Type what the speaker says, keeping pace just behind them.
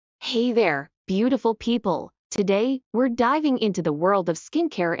Hey there, beautiful people. Today, we're diving into the world of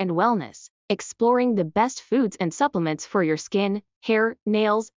skincare and wellness, exploring the best foods and supplements for your skin, hair,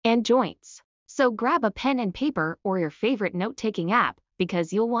 nails, and joints. So grab a pen and paper or your favorite note-taking app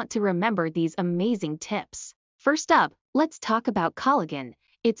because you'll want to remember these amazing tips. First up, let's talk about collagen.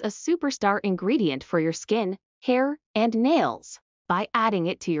 It's a superstar ingredient for your skin, hair, and nails. By adding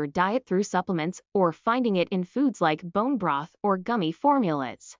it to your diet through supplements or finding it in foods like bone broth or gummy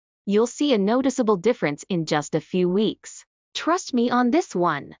formulas, you'll see a noticeable difference in just a few weeks. Trust me on this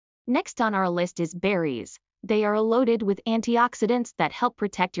one. Next on our list is berries. They are loaded with antioxidants that help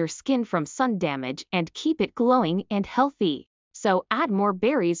protect your skin from sun damage and keep it glowing and healthy. So add more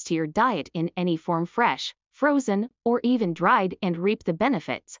berries to your diet in any form, fresh, frozen, or even dried, and reap the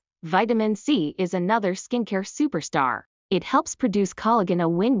benefits. Vitamin C is another skincare superstar. It helps produce collagen, a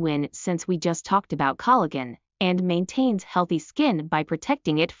win-win since we just talked about collagen, and maintains healthy skin by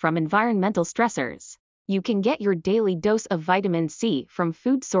protecting it from environmental stressors. You can get your daily dose of vitamin C from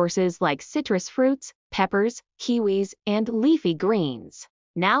food sources like citrus fruits, peppers, kiwis, and leafy greens.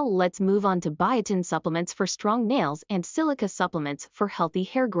 Now let's move on to biotin supplements for strong nails and silica supplements for healthy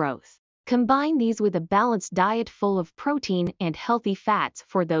hair growth. Combine these with a balanced diet full of protein and healthy fats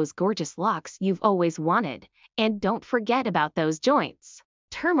for those gorgeous locks you've always wanted. And don't forget about those joints.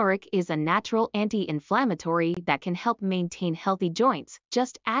 Turmeric is a natural anti-inflammatory that can help maintain healthy joints.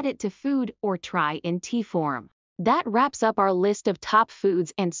 Just add it to food or try in tea form. That wraps up our list of top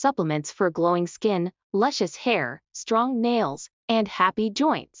foods and supplements for glowing skin, luscious hair, strong nails, and happy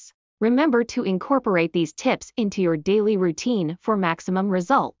joints. Remember to incorporate these tips into your daily routine for maximum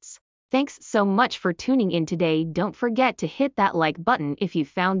results. Thanks so much for tuning in today. Don't forget to hit that like button if you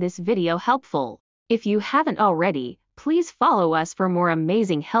found this video helpful. If you haven't already, please follow us for more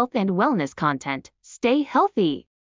amazing health and wellness content. Stay healthy.